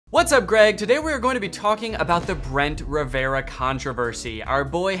What's up, Greg? Today we are going to be talking about the Brent Rivera controversy. Our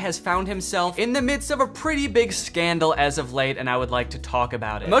boy has found himself in the midst of a pretty big scandal as of late, and I would like to talk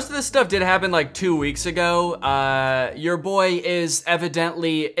about it. Most of this stuff did happen like 2 weeks ago. Your boy is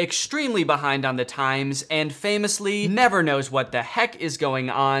evidently extremely behind on the times and famously never knows what the heck is going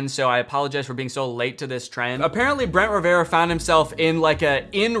on, so I apologize for being so late to this trend. Apparently, Brent Rivera found himself in like a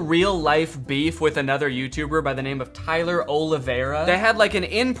in real life beef with another YouTuber by the name of Tyler Oliveira. They had like an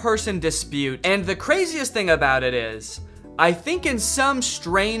in-person dispute, and the craziest thing about it is, I think in some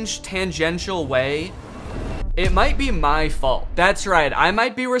strange tangential way, it might be my fault. That's right, I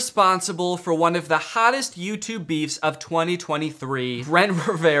might be responsible for one of the hottest YouTube beefs of 2023, Brent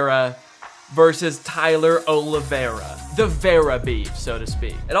Rivera versus Tyler Oliveira. The Vera beef, so to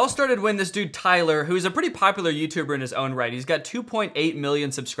speak. It all started when this dude Tyler, who's a pretty popular YouTuber in his own right, he's got 2.8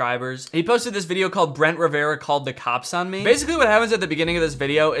 million subscribers. He posted this video called Brent Rivera Called the Cops on Me. Basically what happens at the beginning of this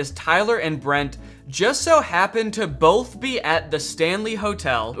video is Tyler and Brent just so happen to both be at the Stanley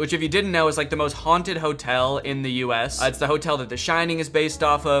Hotel, which if you didn't know is like the most haunted hotel in the US. It's the hotel that The Shining is based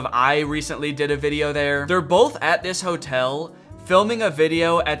off of. I recently did a video there. They're both at this hotel filming a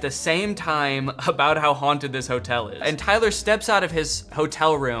video at the same time about how haunted this hotel is. And Tyler steps out of his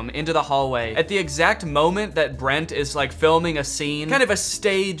hotel room into the hallway at the exact moment that Brent is like filming a scene, kind of a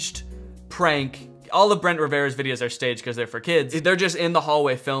staged prank. All of Brent Rivera's videos are staged because they're for kids. They're just in the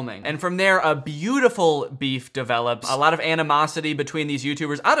hallway filming. And from there, a beautiful beef develops. A lot of animosity between these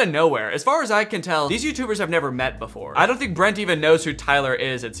YouTubers out of nowhere. As far as I can tell, these YouTubers have never met before. I don't think Brent even knows who Tyler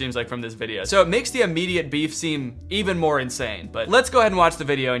is, it seems like from this video. So it makes the immediate beef seem even more insane. But let's go ahead and watch the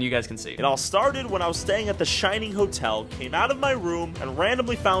video and you guys can see. It all started when I was staying at the Shining Hotel, came out of my room, and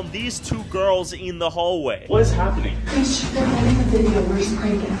randomly found these two girls in the hallway. What is happening? They're editing a video. We're just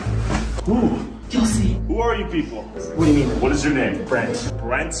pranking. Who? You'll see. Who are you people? What do you mean? What is your name? Brent.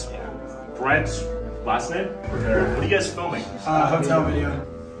 Brent? Yeah. Brent? Last name? What are you guys filming? Hotel video.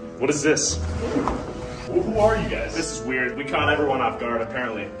 What is this? Who are you guys? This is weird. We caught everyone off guard,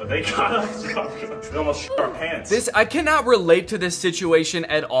 apparently. But they caught us off guard. They almost shit our pants. I cannot relate to this situation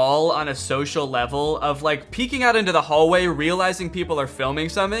at all on a social level of like peeking out into the hallway, realizing people are filming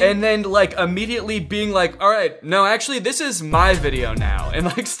something, and then like immediately being like, all right, no, actually this is my video now. And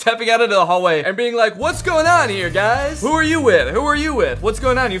like stepping out into the hallway and being like, what's going on here, guys? Who are you with? Who are you with? What's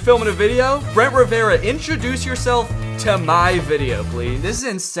going on? You filming a video? Brent Rivera, introduce yourself to my video, please. This is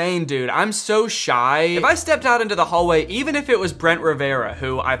insane, dude. I'm so shy. If I stepped out into the hallway, even if it was Brent Rivera,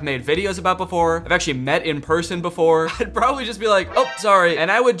 who I've made videos about before, I've actually met in person before, I'd probably just be like, oh, sorry,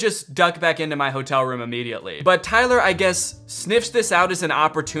 and I would just duck back into my hotel room immediately. But Tyler, I guess, sniffs this out as an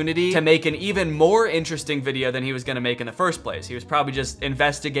opportunity to make an even more interesting video than he was gonna make in the first place. He was probably just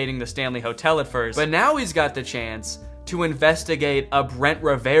investigating the Stanley Hotel at first, but now he's got the chance to investigate a Brent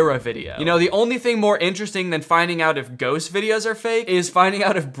Rivera video. You know, the only thing more interesting than finding out if ghost videos are fake is finding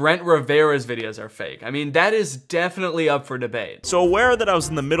out if Brent Rivera's videos are fake. I mean, that is definitely up for debate. So aware that I was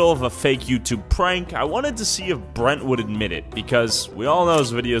in the middle of a fake YouTube prank, I wanted to see if Brent would admit it, because we all know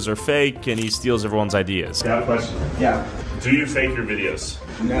his videos are fake and he steals everyone's ideas. I have a question. Yeah. Do you fake your videos?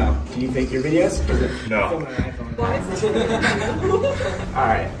 No. Do you fake your videos? No. Film on an iPhone.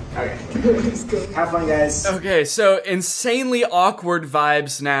 Alright. Okay. Have fun, guys. Okay, so insanely awkward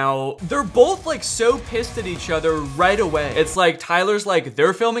vibes now. They're both like so pissed at each other right away. It's like Tyler's like,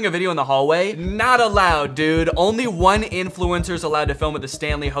 they're filming a video in the hallway. Not allowed, dude. Only one influencer's allowed to film at the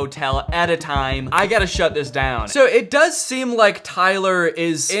Stanley Hotel at a time. I gotta shut this down. So it does seem like Tyler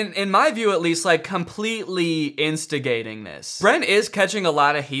is, in my view at least, like completely instigating this. Brent is catching a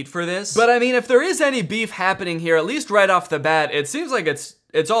lot of heat for this, but I mean, if there is any beef happening here, at least right off the bat, it seems like it's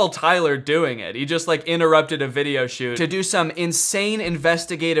all Tyler doing it. He just like interrupted a video shoot to do some insane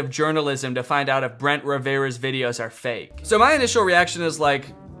investigative journalism to find out if Brent Rivera's videos are fake. So my initial reaction is like,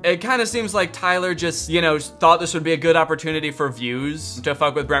 it kind of seems like Tyler just, you know, thought this would be a good opportunity for views to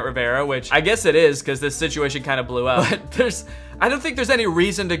fuck with Brent Rivera, which I guess it is because this situation kind of blew up. But I don't think there's any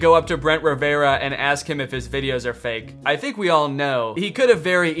reason to go up to Brent Rivera and ask him if his videos are fake. I think we all know he could have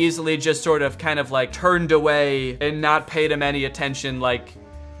very easily just sort of kind of like turned away and not paid him any attention like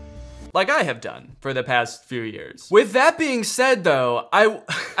I have done for the past few years. With that being said though,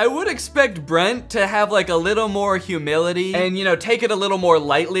 I would expect Brent to have like a little more humility and, you know, take it a little more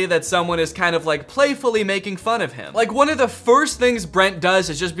lightly that someone is kind of like playfully making fun of him. Like one of the first things Brent does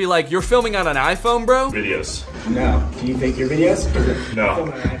is just be like, you're filming on an iPhone, bro? Videos. No. Do you fake your videos? No.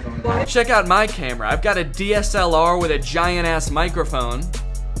 Film on an iPhone. Check out my camera. I've got a DSLR with a giant ass microphone.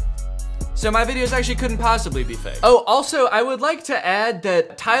 So my videos actually couldn't possibly be fake. Oh, also, I would like to add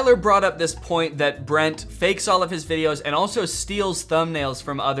that Tyler brought up this point that Brent fakes all of his videos and also steals thumbnails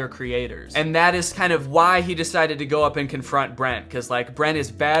from other creators. And that is kind of why he decided to go up and confront Brent, because like Brent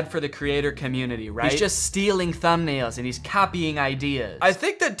is bad for the creator community, right? He's just stealing thumbnails and he's copying ideas. I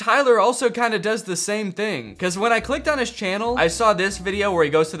think that Tyler also kind of does the same thing, because when I clicked on his channel, I saw this video where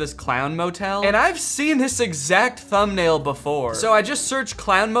he goes to this clown motel, and I've seen this exact thumbnail before. So I just searched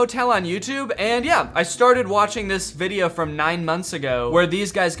clown motel on YouTube, and yeah, I started watching this video from 9 months ago where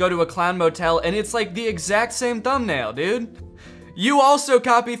these guys go to a clown motel, and it's like the exact same thumbnail, dude. You also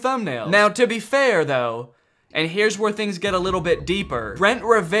copy thumbnails. Now, to be fair though, and here's where things get a little bit deeper, Brent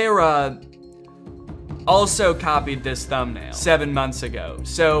Rivera also copied this thumbnail 7 months ago.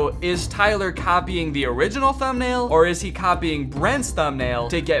 So is Tyler copying the original thumbnail, or is he copying Brent's thumbnail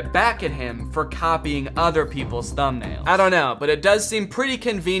to get back at him for copying other people's thumbnails? I don't know, but it does seem pretty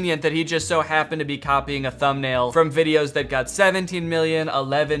convenient that he just so happened to be copying a thumbnail from videos that got 17 million,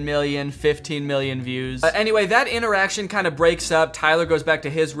 11 million, 15 million views. Anyway, that interaction kind of breaks up. Tyler goes back to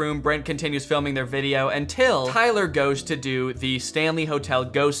his room, Brent continues filming their video until Tyler goes to do the Stanley Hotel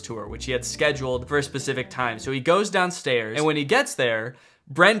ghost tour, which he had scheduled for a specific time. So he goes downstairs, and when he gets there,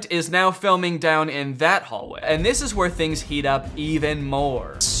 Brent is now filming down in that hallway. And this is where things heat up even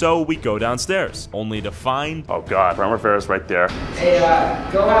more. So we go downstairs, only to find, oh God, Brent Rivera's right there. Hey,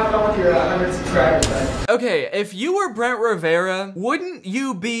 go have fun with your 100 subscribers, bud. Okay, if you were Brent Rivera, wouldn't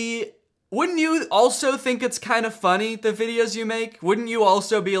you also think it's kind of funny, the videos you make? Wouldn't you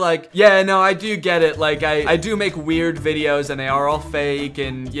also be like, yeah, no, I do get it. Like, I do make weird videos and they are all fake,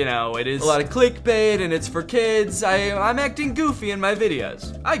 and you know, it is a lot of clickbait and it's for kids. I'm acting goofy in my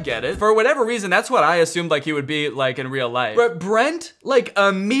videos. I get it. For whatever reason, that's what I assumed like he would be like in real life. But Brent, like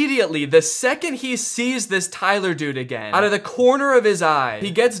immediately, the second he sees this Tyler dude again, out of the corner of his eye,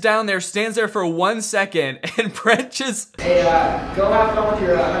 he gets down there, stands there for 1 second, and Brent just, Hey, go have fun with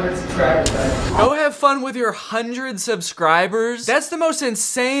your 100 subscribers. Go have fun with your 100 subscribers? That's the most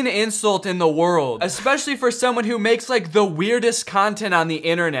insane insult in the world, especially for someone who makes like the weirdest content on the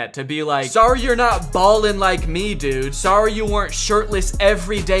internet, to be like, sorry you're not ballin' like me, dude. Sorry you weren't shirtless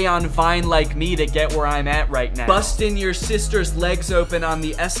every day on Vine like me to get where I'm at right now. Busting your sister's legs open on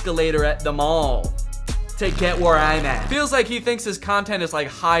the escalator at the mall to get where I'm at. Feels like he thinks his content is like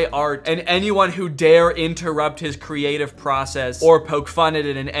high art, and anyone who dare interrupt his creative process or poke fun at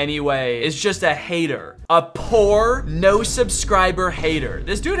it in any way is just a hater. A poor, no subscriber hater.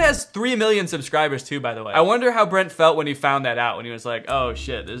 This dude has 3 million subscribers too, by the way. I wonder how Brent felt when he found that out, when he was like, oh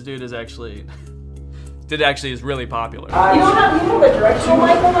shit, this dude is actually is really popular. You don't have a directional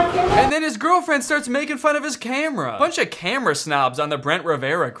mic on my camera? And then his girlfriend starts making fun of his camera. Bunch of camera snobs on the Brent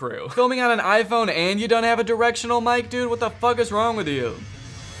Rivera crew. Filming on an iPhone and you don't have a directional mic, dude? What the fuck is wrong with you?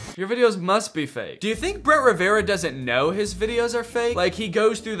 Your videos must be fake. Do you think Brent Rivera doesn't know his videos are fake? Like, he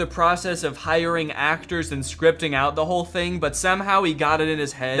goes through the process of hiring actors and scripting out the whole thing, but somehow he got it in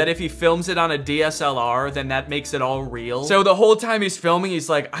his head that if he films it on a DSLR, then that makes it all real. So the whole time he's filming, he's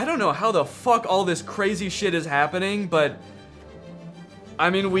like, I don't know how the fuck all this crazy shit is happening, but I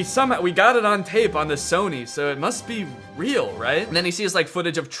mean, we got it on tape on the Sony, so it must be real, right? And then he sees like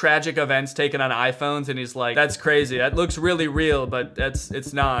footage of tragic events taken on iPhones, and he's like, that's crazy. That looks really real, but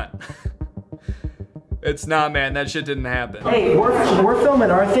it's not. It's not, man. That shit didn't happen. Hey, we're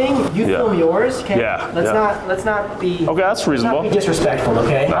filming our thing. You film yours, okay? Yeah. Let's not be. Okay, that's reasonable. Let's not be disrespectful,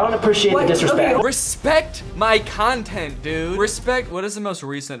 okay? I don't appreciate the disrespect. Okay. Respect my content, dude. Respect. What is the most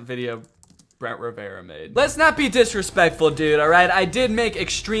recent video Brent Rivera made? Let's not be disrespectful, dude, all right? I did make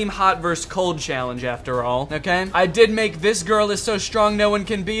Extreme Hot vs. Cold Challenge after all, okay? I did make This Girl Is So Strong No One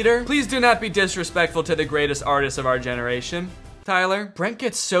Can Beat Her. Please do not be disrespectful to the greatest artist of our generation. Tyler, Brent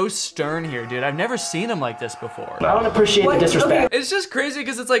gets so stern here, dude. I've never seen him like this before. I don't appreciate the disrespect. It's just crazy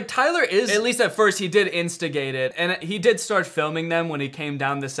because it's like Tyler is, at least at first, he did instigate it, and he did start filming them when he came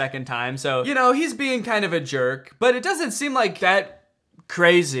down the second time. So, you know, he's being kind of a jerk, but it doesn't seem like that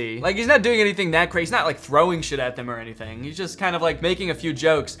crazy. Like, he's not doing anything that crazy. He's not like throwing shit at them or anything. He's just kind of like making a few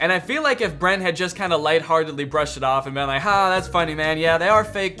jokes. And I feel like if Brent had just kind of lightheartedly brushed it off and been like, ha, that's funny, man. Yeah, they are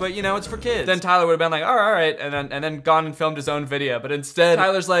fake, but you know, it's for kids. Then Tyler would have been like, all right, and then gone and filmed his own video. But instead,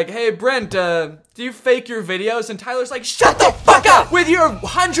 Tyler's like, hey, Brent, do you fake your videos? And Tyler's like, shut the fuck Stop with your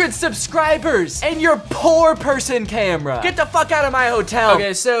 100 subscribers and your poor person camera. Get the fuck out of my hotel.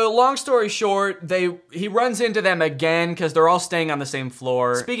 Okay, so long story short, he runs into them again because they're all staying on the same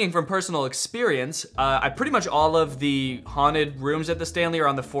floor. Speaking from personal experience, pretty much all of the haunted rooms at the Stanley are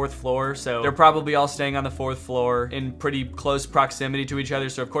on the 4th floor, so they're probably all staying on the 4th floor in pretty close proximity to each other,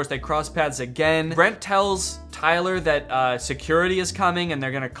 so of course they cross paths again. Brent tells Tyler that security is coming and they're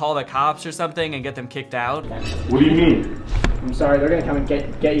gonna call the cops or something and get them kicked out. What do you mean? I'm sorry, they're gonna come and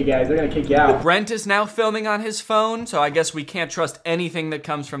get you guys. They're gonna kick you out. Brent is now filming on his phone, so I guess we can't trust anything that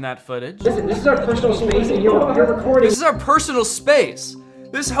comes from that footage. Listen, this is our personal space and you're recording. This is our personal space.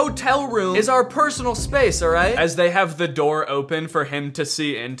 This hotel room is our personal space, all right? As they have the door open for him to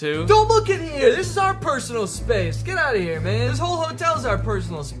see into. Don't look in here, this is our personal space. Get out of here, man. This whole hotel is our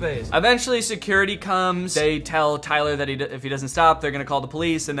personal space. Eventually, security comes. They tell Tyler that if he doesn't stop, they're gonna call the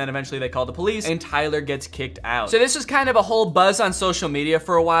police, and then eventually they call the police, and Tyler gets kicked out. So this was kind of a whole buzz on social media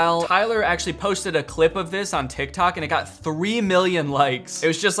for a while. Tyler actually posted a clip of this on TikTok, and it got 3 million likes. It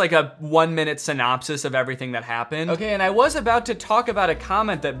was just like a 1-minute synopsis of everything that happened. Okay, and I was about to talk about a comment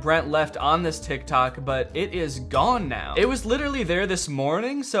that Brent left on this TikTok, but it is gone now. It was literally there this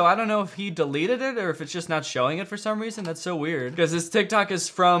morning, so I don't know if he deleted it or if it's just not showing it for some reason. That's so weird, because this TikTok is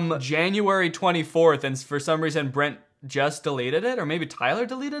from January 24th, and for some reason Brent just deleted it, or maybe Tyler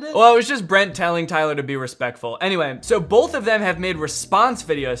deleted it? Well, it was just Brent telling Tyler to be respectful. Anyway, so both of them have made response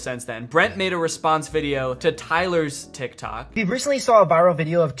videos since then. Brent made a response video to Tyler's TikTok. We recently saw a viral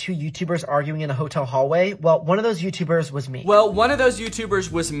video of 2 YouTubers arguing in a hotel hallway. Well, one of those YouTubers was me. Well, one of those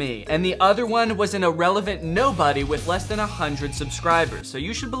YouTubers was me, and the other one was an irrelevant nobody with less than 100 subscribers. So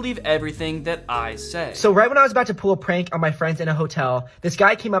you should believe everything that I say. So right when I was about to pull a prank on my friends in a hotel, this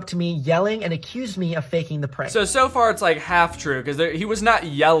guy came up to me yelling and accused me of faking the prank. So far it's like half true, because he was not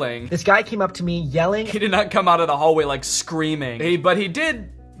yelling. This guy came up to me yelling. He did not come out of the hallway like screaming. But he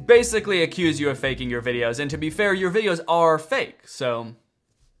did basically accuse you of faking your videos, and to be fair, your videos are fake, so.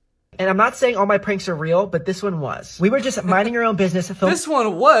 And I'm not saying all my pranks are real, but this one was. We were just minding our own business. This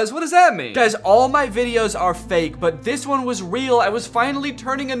one was? What does that mean? Guys, all my videos are fake, but this one was real. I was finally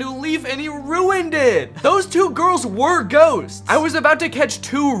turning a new leaf and he ruined it. Those 2 girls were ghosts. I was about to catch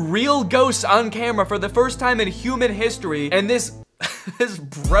 2 real ghosts on camera for the first time in human history, and this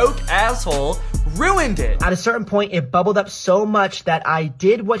broke asshole ruined it. At a certain point, it bubbled up so much that I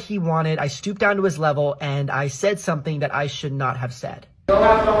did what he wanted. I stooped down to his level and I said something that I should not have said. Go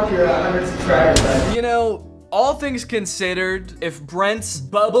have fun with your 100 subscribers, buddy. You know, all things considered, if Brent's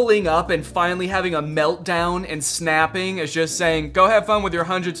bubbling up and finally having a meltdown and snapping is just saying, go have fun with your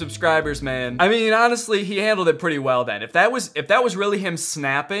 100 subscribers, man. I mean, honestly, he handled it pretty well then. If that was really him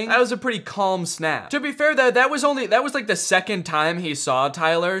snapping, that was a pretty calm snap. To be fair, that was like the 2nd time he saw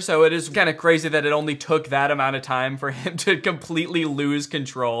Tyler, so it is kind of crazy that it only took that amount of time for him to completely lose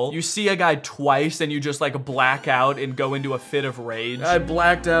control. You see a guy twice and you just like black out and go into a fit of rage. I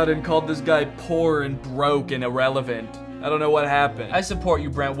blacked out and called this guy poor and broke and irrelevant. I don't know what happened. I support you,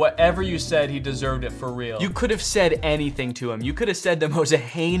 Brent. Whatever you said, he deserved it for real. You could have said anything to him. You could have said the most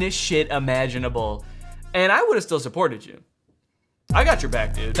heinous shit imaginable, and I would have still supported you. I got your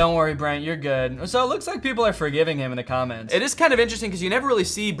back, dude. Don't worry, Brent, you're good. So it looks like people are forgiving him in the comments. It is kind of interesting because you never really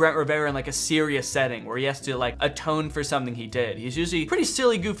see Brent Rivera in like a serious setting where he has to like atone for something he did. He's usually pretty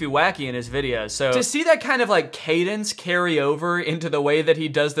silly, goofy, wacky in his videos. So to see that kind of like cadence carry over into the way that he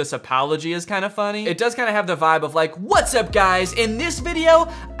does this apology is kind of funny. It does kind of have the vibe of like, what's up guys? In this video,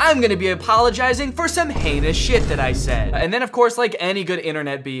 I'm gonna be apologizing for some heinous shit that I said. And then of course, like any good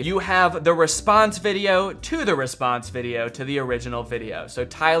internet beef, you have the response video to the response video to the original video. So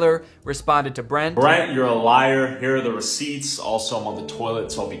Tyler responded to Brent. Brent, you're a liar. Here are the receipts. Also, I'm on the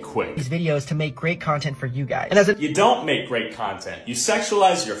toilet, so I'll be quick. These videos to make great content for you guys. And as You don't make great content. You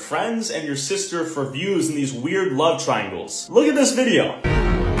sexualize your friends and your sister for views in these weird love triangles. Look at this video.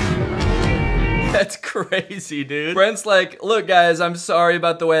 That's crazy, dude. Brent's like, look guys, I'm sorry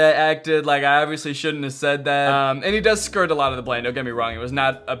about the way I acted. Like, I obviously shouldn't have said that. And he does skirt a lot of the blame, don't get me wrong. It was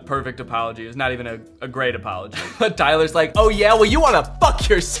not a perfect apology. It was not even a great apology. But Tyler's like, oh yeah, well you wanna fuck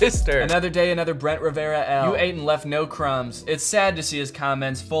your sister. Another day, another Brent Rivera L. You ate and left no crumbs. It's sad to see his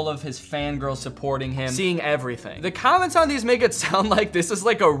comments full of his fangirls supporting him, seeing everything. The comments on these make it sound like this is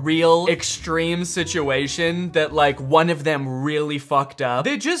like a real extreme situation that like one of them really fucked up.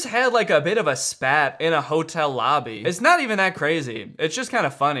 They just had like a bit of a spat in a hotel lobby. It's not even that crazy. It's just kind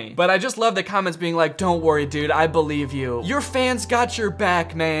of funny. But I just love the comments being like, don't worry, dude, I believe you. Your fans got your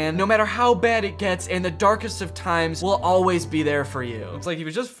back, man. No matter how bad it gets, in the darkest of times, we'll always be there for you. It's like he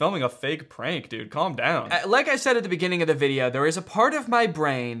was just filming a fake prank, dude. Calm down. Like I said at the beginning of the video, there is a part of my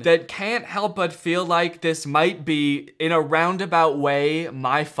brain that can't help but feel like this might be, in a roundabout way,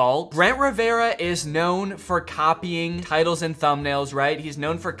 my fault. Brent Rivera is known for copying titles and thumbnails, right? He's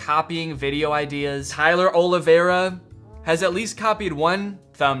known for copying video ideas. Tyler Oliveira has at least copied one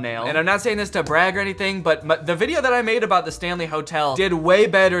thumbnail. And I'm not saying this to brag or anything, but the video that I made about the Stanley Hotel did way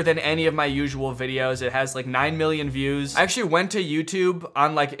better than any of my usual videos. It has like 9 million views. I actually went to YouTube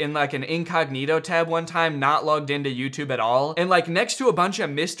on in an incognito tab one time, not logged into YouTube at all. And like next to a bunch of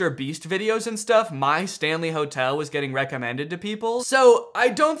Mr. Beast videos and stuff, my Stanley Hotel was getting recommended to people. So I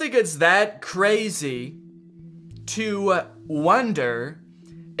don't think it's that crazy to wonder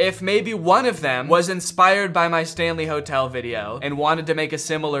if maybe one of them was inspired by my Stanley Hotel video and wanted to make a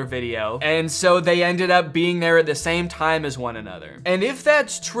similar video, and so they ended up being there at the same time as one another. And if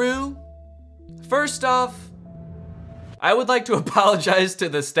that's true, first off, I would like to apologize to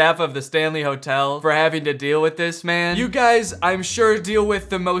the staff of the Stanley Hotel for having to deal with this, man. You guys, I'm sure, deal with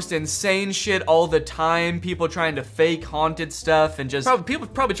the most insane shit all the time. People trying to fake haunted stuff and just people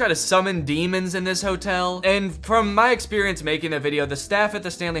probably try to summon demons in this hotel. And from my experience making the video, the staff at the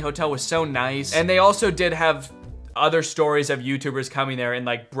Stanley Hotel was so nice. And they also did have other stories of YouTubers coming there and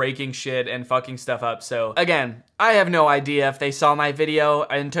like breaking shit and fucking stuff up. So again, I have no idea if they saw my video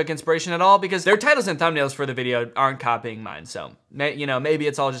and took inspiration at all, because their titles and thumbnails for the video aren't copying mine. So, you know, maybe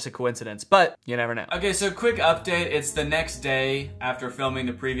it's all just a coincidence, but you never know. Okay, so quick update. It's the next day after filming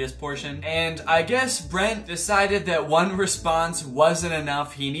the previous portion. And I guess Brent decided that one response wasn't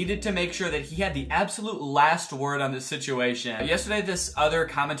enough. He needed to make sure that he had the absolute last word on the situation. Yesterday, this other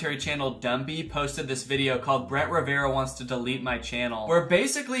commentary channel, Dumpy, posted this video called Brent Rivera Wants to Delete My Channel, where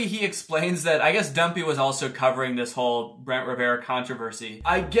basically he explains that, I guess Dumpy was also covering this whole Brent Rivera controversy.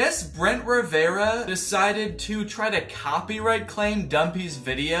 I guess Brent Rivera decided to try to copyright claim Dumpy's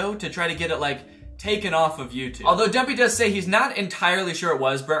video to try to get it like taken off of YouTube. Although Dumpy does say he's not entirely sure it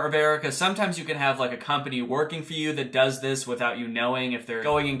was Brent Rivera, because sometimes you can have like a company working for you that does this without you knowing, if they're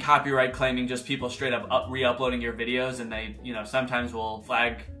going and copyright claiming just people straight up re-uploading your videos, and they, you know, sometimes will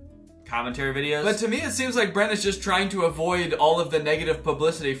flag commentary videos. But to me, it seems like Brent is just trying to avoid all of the negative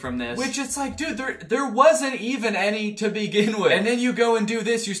publicity from this. Which it's like, dude, there wasn't even any to begin with. And then you go and do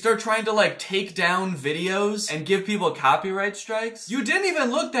this, you start trying to like take down videos and give people copyright strikes. You didn't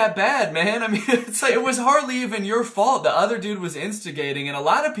even look that bad, man. I mean, it's like, it was hardly even your fault. The other dude was instigating, and a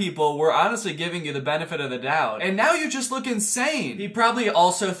lot of people were honestly giving you the benefit of the doubt. And now you just look insane. He probably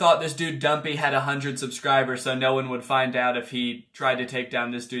also thought this dude Dumpy had 100 subscribers, so no one would find out if he tried to take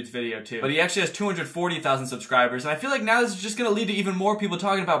down this dude's video too. But he actually has 240,000 subscribers, and I feel like now this is just gonna lead to even more people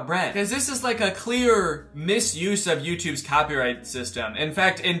talking about Brent, because this is like a clear misuse of YouTube's copyright system. In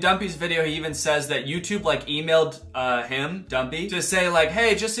fact, in Dumpy's video, he even says that YouTube like emailed him, Dumpy, to say like,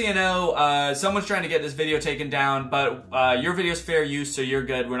 hey, just so you know, someone's trying to get this video taken down, but your video's fair use, so you're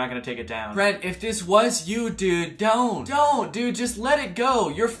good, we're not gonna take it down. Brent, if this was you, dude, don't, dude, just let it go.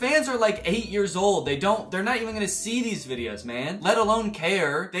 Your fans are like 8 years old. They're not even gonna see these videos, man, let alone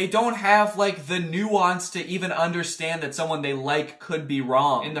care. They don't have like the nuance to even understand that someone they like could be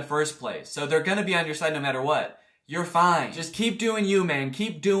wrong in the first place. So they're gonna be on your side no matter what. You're fine. Just keep doing you, man.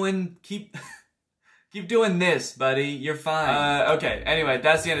 Keep doing this, buddy. You're fine. Okay, anyway,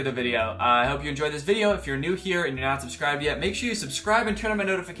 that's the end of the video. I hope you enjoyed this video. If you're new here and you're not subscribed yet, make sure you subscribe and turn on my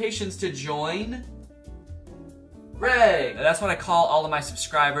notifications to join Greg. That's what I call all of my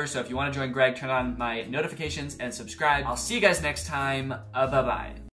subscribers. So if you want to join Greg, turn on my notifications and subscribe. I'll see you guys next time. Bye-bye.